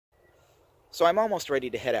So I'm almost ready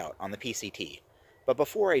to head out on the PCT. But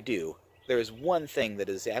before I do, there is one thing that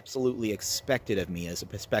is absolutely expected of me as a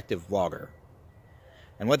prospective vlogger.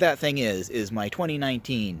 And what that thing is my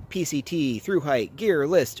 2019 PCT thru-hike gear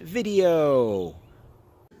list video!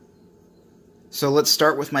 So let's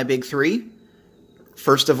start with my big three.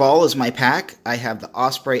 First of all is my pack. I have the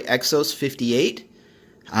Osprey Exos 58.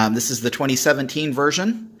 This is the 2017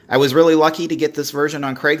 version. I was really lucky to get this version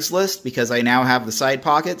on Craigslist because I now have the side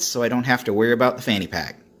pockets, so I don't have to worry about the fanny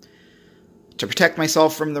pack. To protect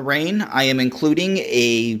myself from the rain, I am including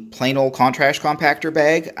a plain old contrast compactor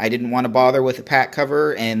bag. I didn't want to bother with a pack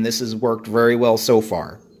cover, and this has worked very well so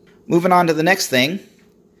far. Moving on to the next thing,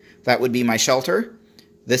 that would be my shelter.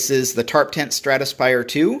 This is the Tarp Tent Stratospire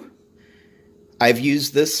 2. I've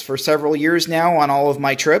used this for several years now on all of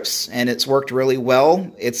my trips, and it's worked really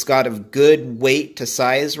well. It's got a good weight to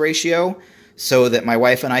size ratio, so that my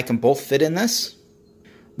wife and I can both fit in this.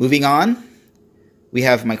 Moving on, we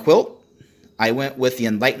have my quilt. I went with the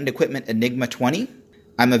Enlightened Equipment Enigma 20.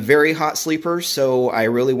 I'm a very hot sleeper, so I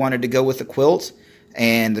really wanted to go with a quilt,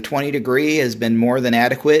 and the 20 degree has been more than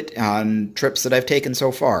adequate on trips that I've taken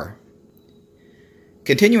so far.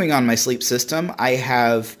 Continuing on my sleep system, I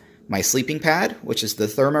have my sleeping pad, which is the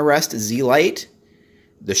Thermarest Z-Lite,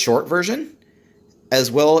 the short version, as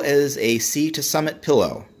well as a Sea to Summit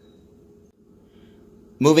pillow.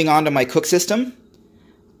 Moving on to my cook system,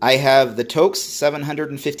 I have the Tokes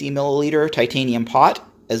 750 milliliter titanium pot,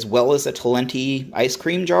 as well as a Talenti ice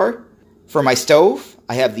cream jar. For my stove,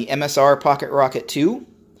 I have the MSR Pocket Rocket 2,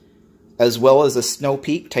 as well as a Snow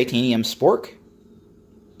Peak titanium spork.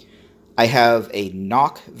 I have a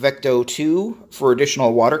Nock Vecto 2 for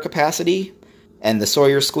additional water capacity, and the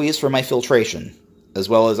Sawyer Squeeze for my filtration, as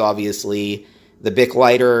well as obviously the Bic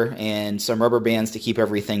lighter and some rubber bands to keep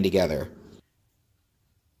everything together.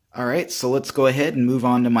 Alright, so let's go ahead and move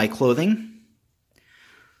on to my clothing.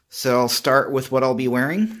 So I'll start with what I'll be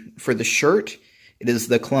wearing. For the shirt, it is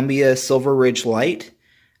the Columbia Silver Ridge Light.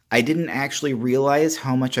 I didn't actually realize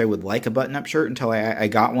how much I would like a button-up shirt until I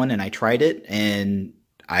got one and I tried it, and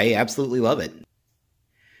I absolutely love it.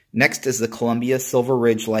 Next is the Columbia Silver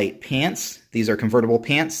Ridge Light pants. These are convertible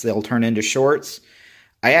pants. They'll turn into shorts.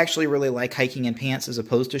 I actually really like hiking in pants as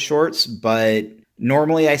opposed to shorts, but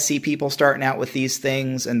normally I see people starting out with these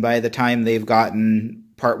things, and by the time they've gotten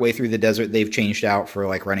partway through the desert, they've changed out for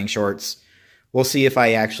like running shorts. We'll see if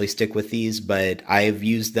I actually stick with these, but I've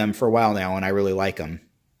used them for a while now, and I really like them.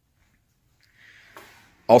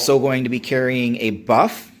 Also going to be carrying a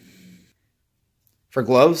buff. For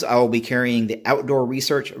gloves, I will be carrying the Outdoor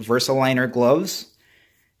Research Versaliner gloves.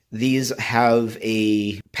 These have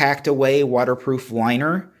a packed-away waterproof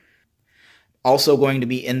liner. Also going to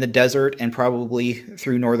be in the desert and probably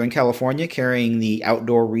through Northern California carrying the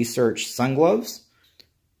Outdoor Research sun gloves.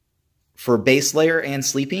 For base layer and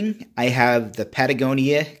sleeping, I have the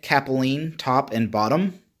Patagonia Capilene top and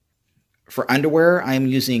bottom. For underwear, I am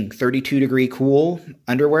using 32 degree cool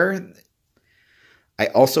underwear. I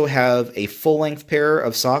also have a full-length pair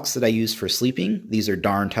of socks that I use for sleeping. These are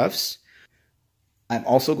Darn Toughs. I'm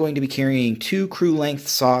also going to be carrying 2 crew-length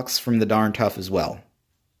socks from the Darn Tough as well.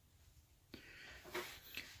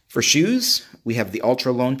 For shoes, we have the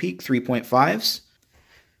Ultra Lone Peak 3.5s.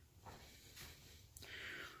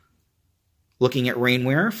 Looking at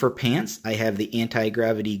rainwear, for pants, I have the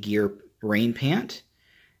Anti-Gravity Gear rain pant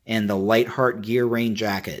and the Lightheart Gear rain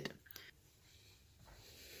jacket.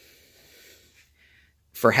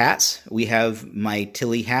 For hats, we have my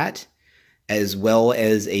Tilly hat, as well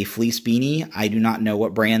as a fleece beanie. I do not know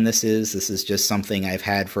what brand this is. This is just something I've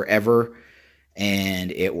had forever,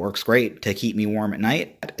 and it works great to keep me warm at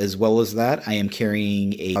night. As well as that, I am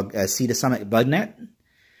carrying a Sea to Summit bug net,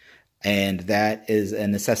 and that is a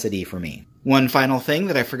necessity for me. One final thing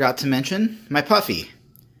that I forgot to mention, my puffy.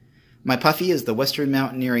 My puffy is the Western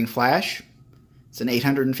Mountaineering Flash. It's an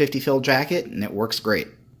 850 fill jacket, and it works great.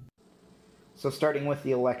 So starting with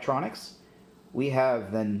the electronics, we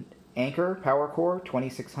have the Anker PowerCore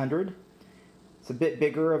 2600. It's a bit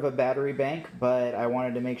bigger of a battery bank, but I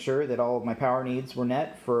wanted to make sure that all of my power needs were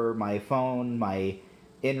met for my phone, my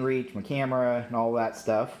inReach, my camera, and all that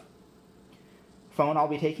stuff. Phone I'll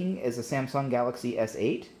be taking is a Samsung Galaxy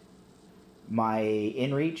S8. My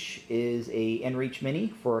inReach is a inReach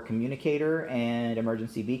Mini for a communicator and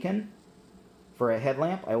emergency beacon. For a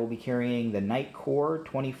headlamp, I will be carrying the Nightcore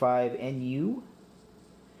 25NU.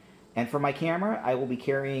 And for my camera, I will be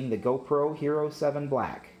carrying the GoPro Hero 7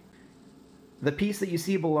 Black. The piece that you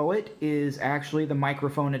see below it is actually the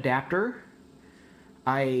microphone adapter.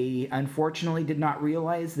 I unfortunately did not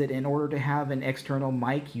realize that in order to have an external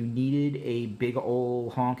mic, you needed a big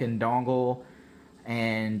ol' honkin' dongle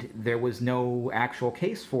and there was no actual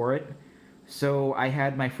case for it. So I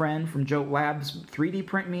had my friend from Jote Labs 3D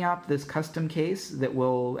print me up this custom case that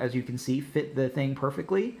will, as you can see, fit the thing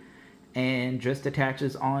perfectly and just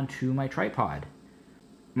attaches onto my tripod.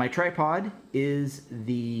 My tripod is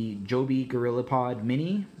the Joby GorillaPod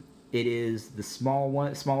Mini. It is the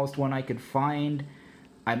smallest one I could find.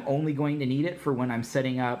 I'm only going to need it for when I'm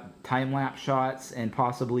setting up time-lapse shots and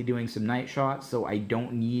possibly doing some night shots, so I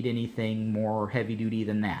don't need anything more heavy-duty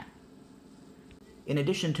than that. In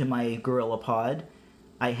addition to my GorillaPod,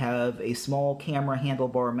 I have a small camera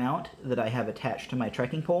handlebar mount that I have attached to my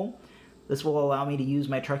trekking pole. This will allow me to use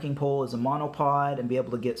my trekking pole as a monopod and be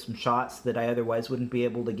able to get some shots that I otherwise wouldn't be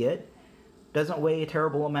able to get. Doesn't weigh a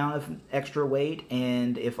terrible amount of extra weight,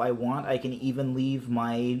 and if I want, I can even leave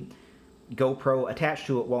my GoPro attached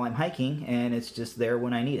to it while I'm hiking, and it's just there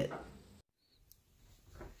when I need it.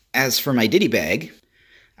 As for my ditty bag,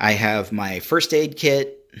 I have my first aid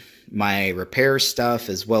kit, my repair stuff,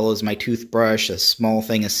 as well as my toothbrush, a small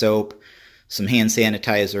thing of soap, some hand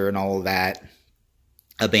sanitizer and all of that,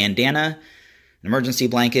 a bandana, an emergency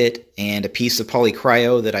blanket, and a piece of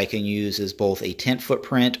polycryo that I can use as both a tent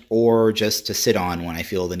footprint or just to sit on when I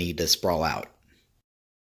feel the need to sprawl out.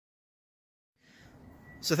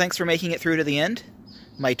 So thanks for making it through to the end.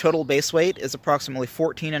 My total base weight is approximately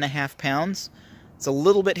 14.5 pounds. It's a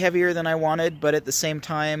little bit heavier than I wanted, but at the same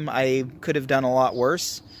time, I could have done a lot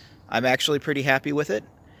worse. I'm actually pretty happy with it.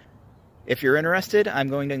 If you're interested, I'm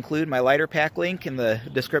going to include my lighter pack link in the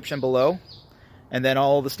description below. And then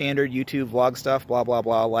all the standard YouTube vlog stuff, blah, blah,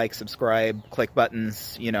 blah, like, subscribe, click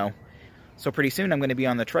buttons, you know. So pretty soon I'm going to be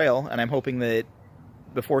on the trail, and I'm hoping that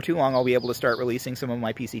before too long I'll be able to start releasing some of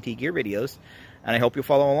my PCT gear videos, and I hope you'll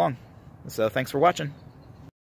follow along. So thanks for watching.